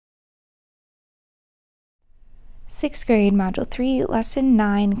6th grade, Module 3, Lesson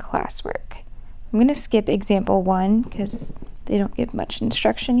 9, Classwork. I'm going to skip example 1 because they don't give much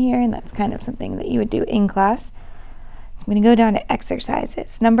instruction here, and that's kind of something that you would do in class. So I'm going to go down to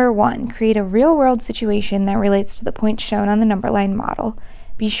exercises. Number 1, create a real-world situation that relates to the points shown on the number line model.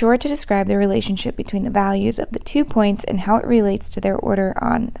 Be sure to describe the relationship between the values of the 2 points and how it relates to their order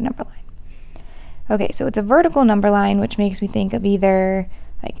on the number line. Okay, so it's a vertical number line, which makes me think of either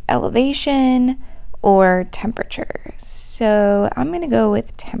like elevation or temperature. So I'm going to go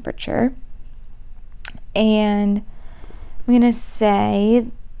with temperature, and I'm going to say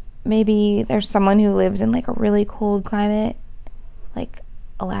maybe there's someone who lives in like a really cold climate, like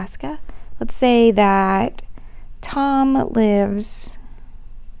Alaska. Let's say that Tom lives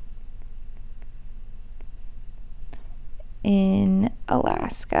in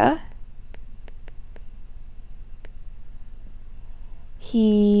Alaska.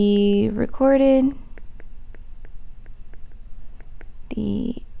 He recorded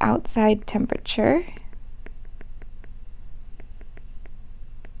the outside temperature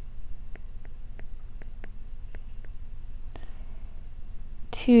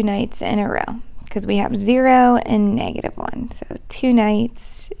two nights in a row, because we have 0 and -1, so 2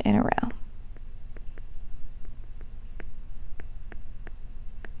 nights in a row.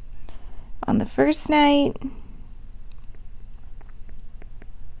 On the first night,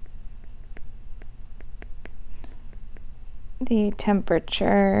 the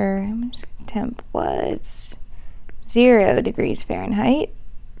temperature, temp was 0 degrees Fahrenheit,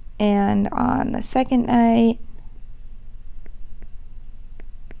 and on the second night,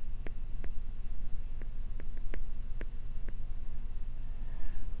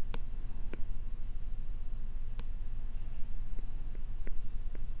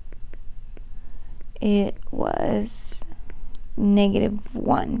 it was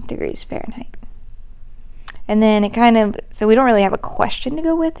 -1 degrees Fahrenheit. And then it kind of, so we don't really have a question to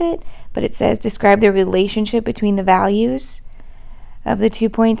go with it, but it says describe the relationship between the values of the 2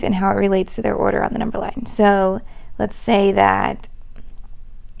 points and how it relates to their order on the number line. So let's say that,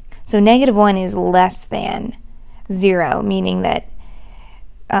 so -1 is less than 0, meaning that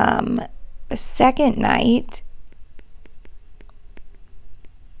the second night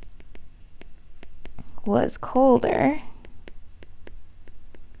was colder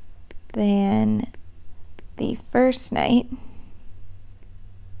than the first night,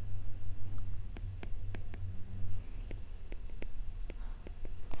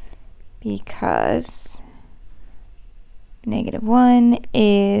 because -1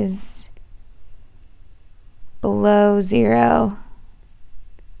 is below 0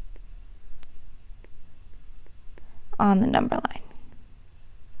 on the number line.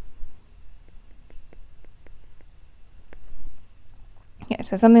 Yeah,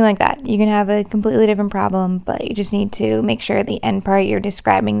 so something like that. You can have a completely different problem, but you just need to make sure at the end part you're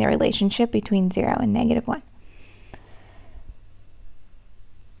describing the relationship between 0 and -1.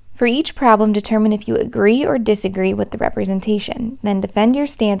 For each problem, determine if you agree or disagree with the representation. Then defend your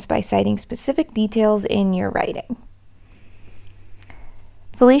stance by citing specific details in your writing.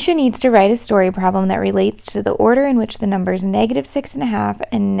 Felicia needs to write a story problem that relates to the order in which the numbers -6.5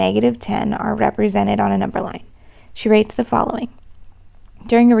 and -10 are represented on a number line. She writes the following.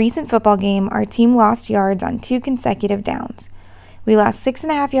 During a recent football game, our team lost yards on 2 consecutive downs. We lost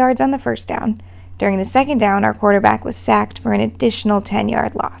 6.5 yards on the first down. During the second down, our quarterback was sacked for an additional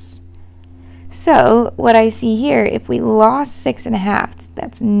 10-yard loss. So what I see here, if we lost 6.5,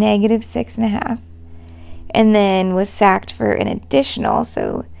 that's -6.5, and then was sacked for an additional,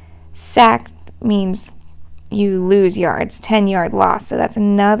 so sacked means you lose yards, 10-yard loss, so that's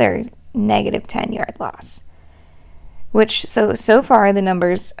another -10-yard loss. Which, so far the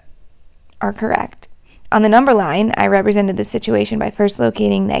numbers are correct. On the number line, I represented the situation by first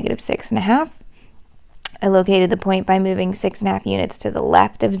locating -6.5. I located the point by moving 6.5 units to the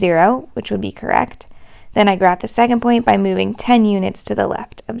left of 0, which would be correct. Then I graphed the second point by moving 10 units to the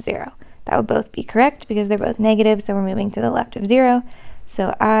left of 0. That would both be correct because they're both negative, so we're moving to the left of 0.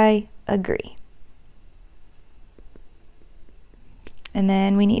 So I agree. And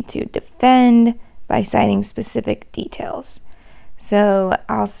then we need to defend by citing specific details. So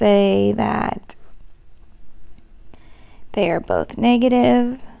I'll say that they are both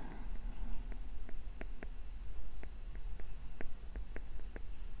negative.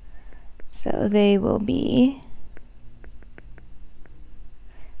 So they will be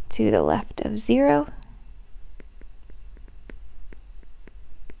to the left of 0.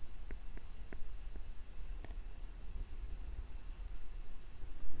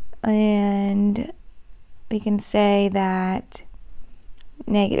 And we can say that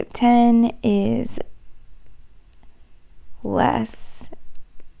 -10 is less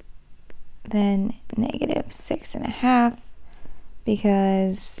than negative 6.5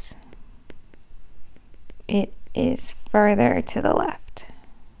 because it is further to the left.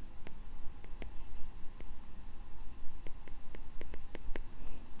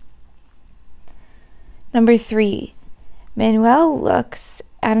 Number 3, Manuel looks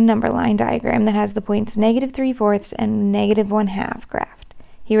at a number line diagram that has the points negative 3/4 and negative 1/2 graphed.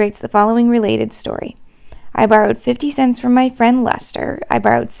 He writes the following related story. I borrowed 50 cents from my friend Lester. I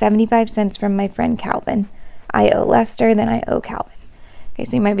borrowed 75 cents from my friend Calvin. I owe Lester, then I owe Calvin. Okay,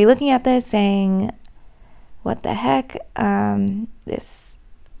 so you might be looking at this saying, what the heck?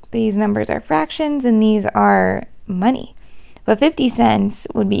 These numbers are fractions and these are money. But 50 cents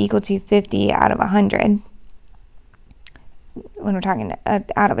would be equal to 50 out of 100 when we're talking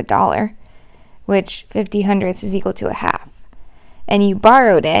out of a dollar, which 50 hundredths is equal to a half. And you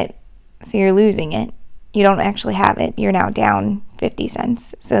borrowed it, so you're losing it. You don't actually have it. You're now down 50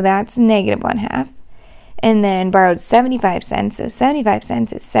 cents. So that's negative 1/2. And then borrowed 75 cents. So 75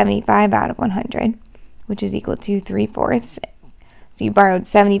 cents is 75 out of 100, which is equal to 3/4. So you borrowed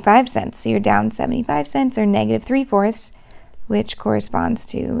 75 cents. So you're down 75 cents or negative 3/4, which corresponds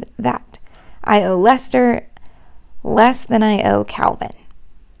to that. I owe Lester less than I owe Calvin.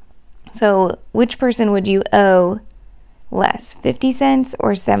 So which person would you owe less, 50 cents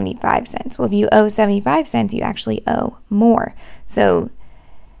or 75 cents? Well, if you owe 75 cents, you actually owe more. So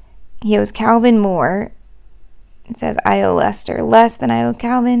he owes Calvin more. It says I owe Lester less than I owe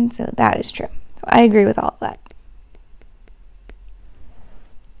Calvin, so that is true. So I agree with all of that.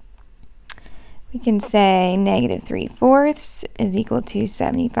 We can say negative 3/4 is equal to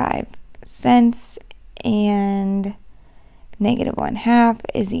 75 cents and negative 1/2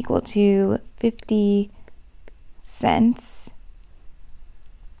 is equal to 50 cents,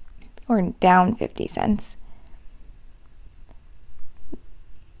 or down 50 cents.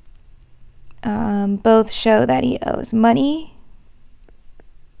 Both show that he owes money.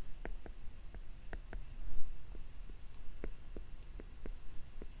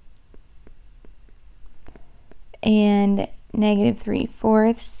 And negative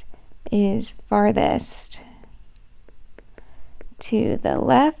 3/4 is farthest to the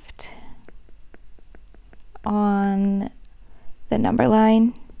left on the number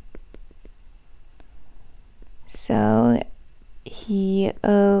line. So he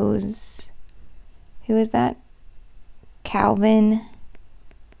owes, who is that? Calvin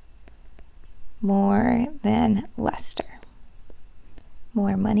more than Lester.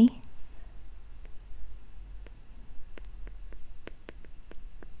 More money.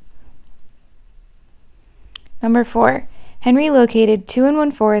 Number 4, Henry located 2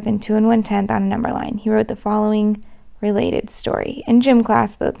 1/4 and 2 1/10 on a number line. He wrote the following related story. In gym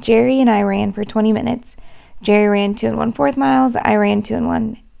class, both Jerry and I ran for 20 minutes. Jerry ran 2 1/4 miles. I ran 2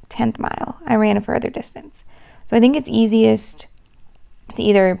 1/10 mile. I ran a further distance. So I think it's easiest to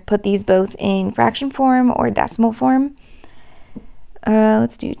either put these both in fraction form or decimal form.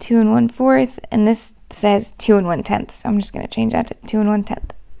 Let's do 2 1/4, and this says 2 1/10, so I'm just going to change that to 2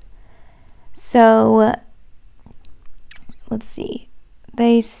 1/10. So let's see.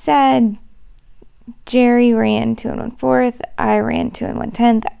 They said Jerry ran 2 1/4, I ran 2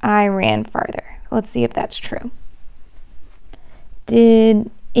 1/10, I ran farther. Let's see if that's true.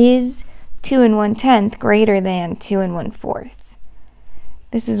 Is 2 1/10 greater than 2 1/4?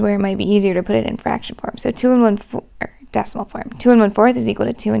 This is where it might be easier to put it in fraction form. So 2 1/4, decimal form. 2 1/4 is equal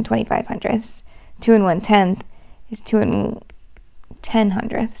to 2 25 hundredths. 2 1/10 is 2 10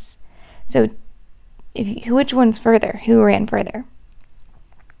 hundredths. So which one's further? Who ran further?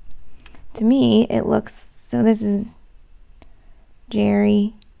 To me, it looks, so this is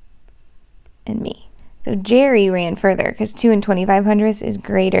Jerry and me. So Jerry ran further because 2 25 hundredths is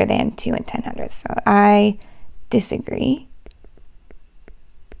greater than 2 10 hundredths. So I disagree.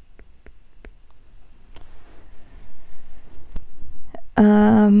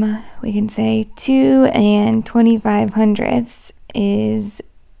 We can say 2 25 hundredths is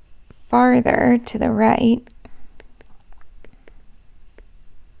farther to the right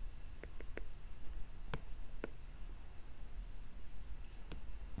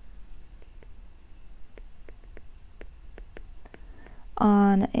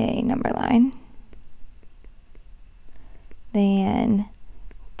on a number line than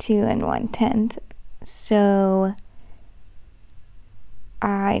 2 1/10. So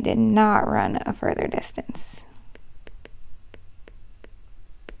I did not run a further distance.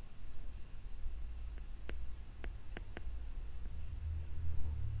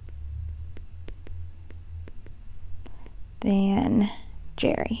 Than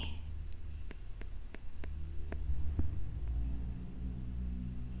Jerry.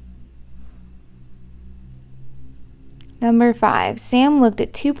 Number 5, Sam looked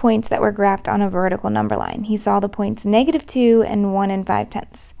at 2 points that were graphed on a vertical number line. He saw the points -2 and 1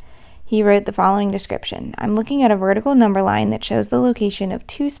 5/10. He wrote the following description. I'm looking at a vertical number line that shows the location of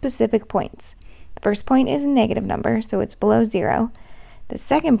 2 specific points. The first point is a negative number, so it's below 0. The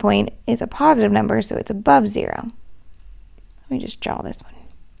second point is a positive number, so it's above 0. Let me just draw this one.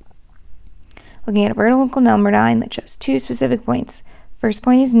 Looking at a vertical number line that shows 2 specific points. First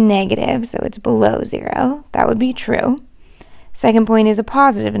point is negative, so it's below 0. That would be true. Second point is a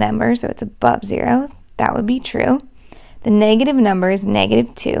positive number, so it's above 0. That would be true. The negative number is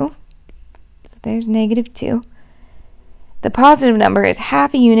 -2. So there's -2. The positive number is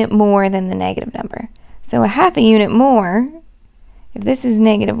half a unit more than the negative number. So a half a unit more, if this is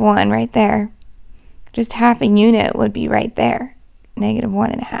 -1 right there, just half a unit would be right there,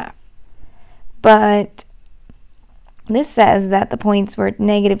 -1.5. But this says that the points were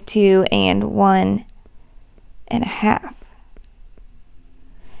 -2 and 1.5.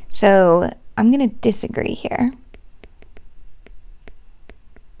 So I'm going to disagree here,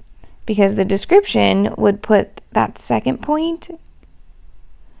 because the description would put that second point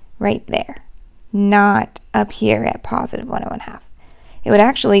right there, not up here at positive 1.5. It would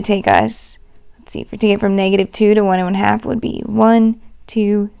actually take us, let's see, to get from -2 to 1.5 would be 1,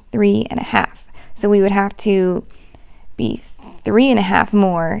 2, 3.5. So we would have to be 3.5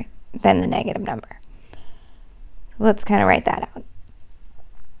 more than the negative number. So let's kind of write that out.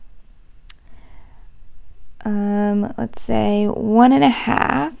 Let's say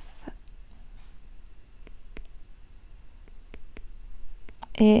 1.5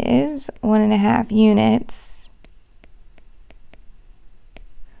 is 1.5 units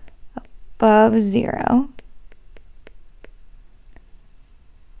above 0.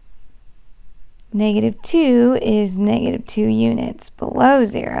 -2 is -2 units below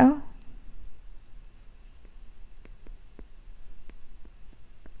 0.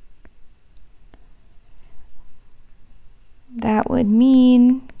 That would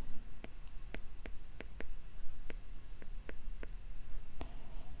mean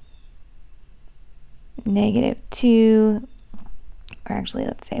 -2, or actually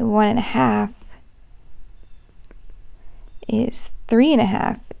let's say 1.5 is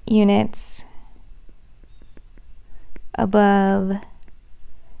 3.5 units above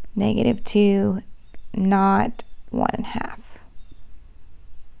 -2, not 1.5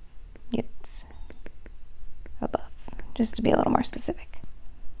 units above, just to be a little more specific.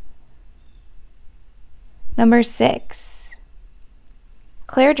 Number 6.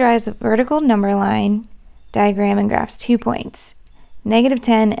 Claire draws a vertical number line diagram and graphs 2 points,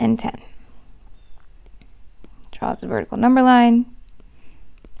 -10 and 10. Draws a vertical number line,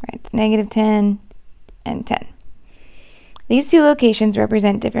 writes -10 and 10. These 2 locations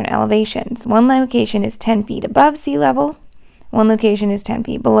represent different elevations. One location is 10 feet above sea level. One location is 10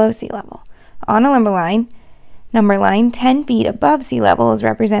 feet below sea level. On a number line, 10 feet above sea level is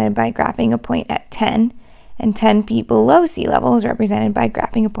represented by graphing a point at 10, and 10 feet below sea level is represented by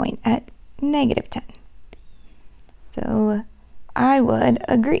graphing a point at -10. So I would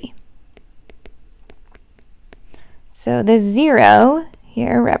agree. So the 0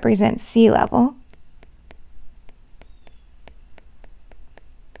 here represents sea level.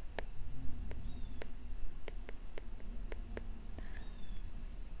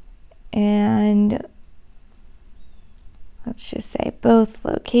 And let's just say both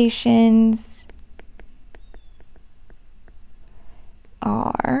locations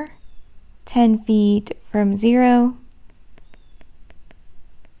are 10 feet from 0.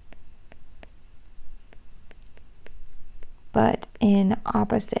 But in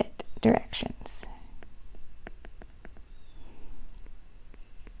opposite directions.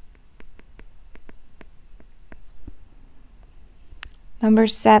 Number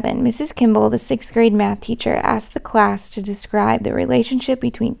 7, Mrs. Kimball, the 6th grade math teacher, asked the class to describe the relationship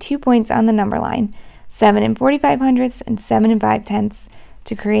between 2 points on the number line, 7 45/100 and 7 5/10,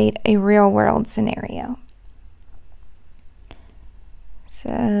 to create a real-world scenario.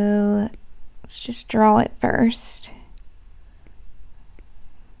 So let's just draw it first.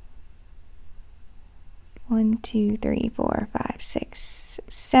 1, 2, 3, 4, 5, 6,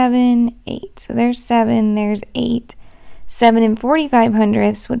 7, 8. So there's 7, there's 8. 7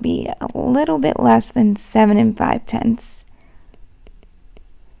 45/100 would be a little bit less than 7 5/10.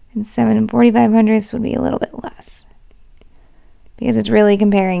 And 7 45/100 would be a little bit less, because it's really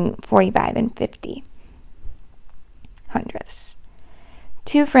comparing 45 and 50/100.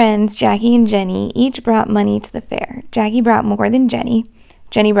 2 friends, Jackie and Jenny, each brought money to the fair. Jackie brought more than Jenny.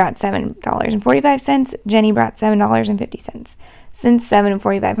 Jenny brought $7.45. Jenny brought $7.50. Since 7 and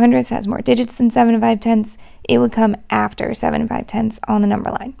 45 hundredths has more digits than 7 and 5 tenths, it would come after 7 and 5 tenths on the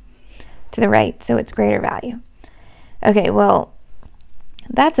number line to the right, so it's greater value. Okay, well,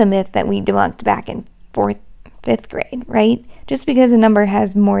 that's a myth that we debunked back in 5th grade, right? Just because a number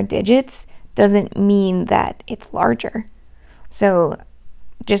has more digits doesn't mean that it's larger. So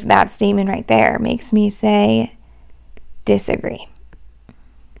just that statement right there makes me say disagree.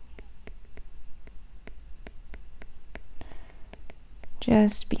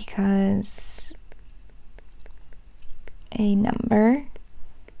 Just because a number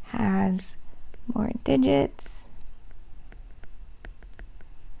has more digits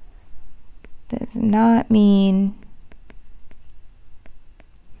does not mean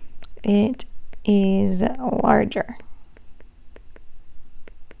it is larger.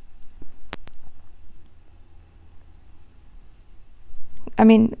 I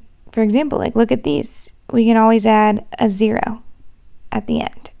mean, for example, like look at these. We can always add a 0 at the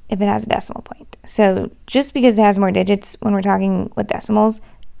end if it has a decimal point. So just because it has more digits when we're talking with decimals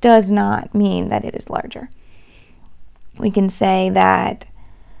does not mean that it is larger. We can say that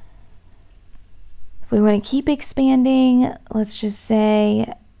if we want to keep expanding, let's just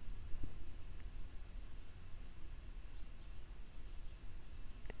say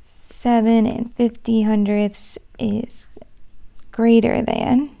 7 and 50 hundredths is greater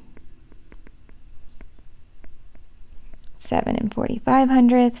than 7 and 45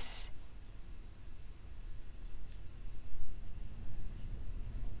 hundredths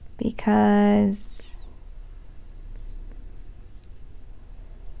because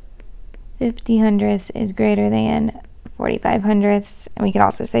 50 hundredths is greater than 45 hundredths, and we can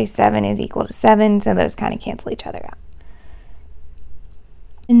also say 7 is equal to 7, so those kind of cancel each other out.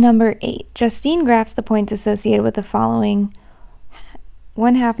 And number 8, Justine graphs the points associated with the following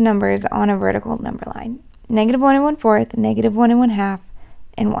 1/2 numbers on a vertical number line: -1 1/4, -1 1/2,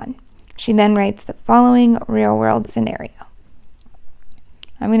 and 1. She then writes the following real-world scenario.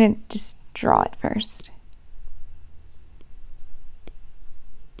 I'm going to just draw it first.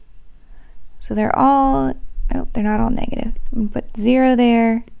 So they're all, oh, they're not all negative. I'm going to put 0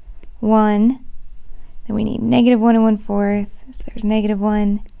 there, 1, then we need -1 1/4, so there's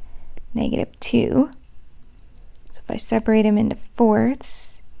 -1, -2. So if I separate them into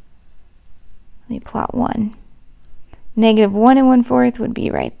fourths, let me plot 1. -1 1/4 would be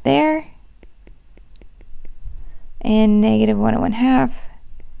right there, and -1 1/2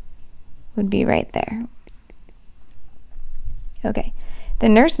 would be right there. Okay, the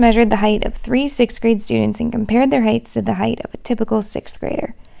nurse measured the height of 3 6th grade students and compared their heights to the height of a typical 6th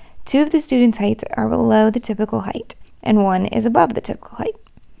grader. 2 of the students' heights are below the typical height, and 1 is above the typical height.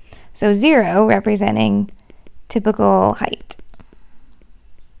 So 0 representing typical height.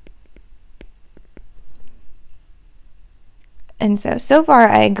 And so far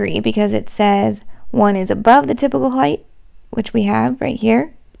I agree because it says 1 is above the typical height, which we have right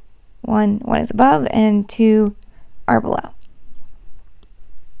here. 1 is above, and 2 are below.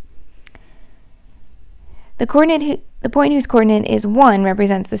 The point whose coordinate is 1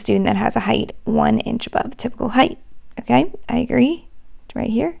 represents the student that has a height 1 inch above typical height. Okay, I agree. It's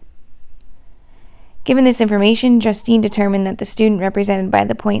right here. Given this information, Justine determined that the student represented by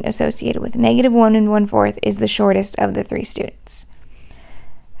the point associated with -1 1/4 is the shortest of the 3 students.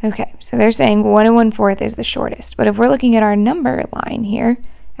 Okay, so they're saying 1 1/4 is the shortest, but if we're looking at our number line here,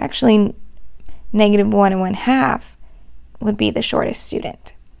 actually -1 1/2 would be the shortest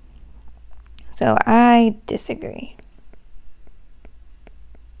student. So I disagree.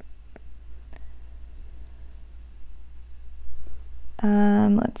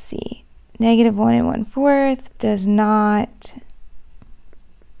 Let's see. -1 1/4 does not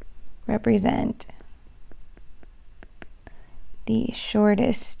represent the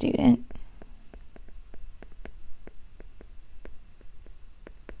shortest student.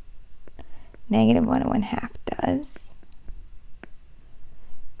 -1 1/2 does.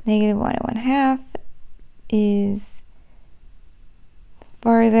 -1 1/2 is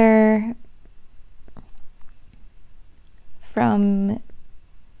farther from,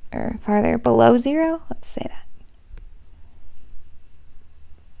 or farther below 0. Let's say that.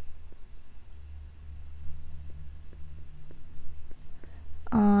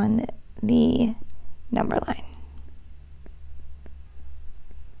 On the number line.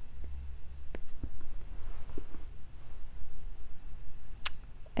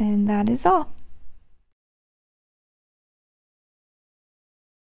 And that is all.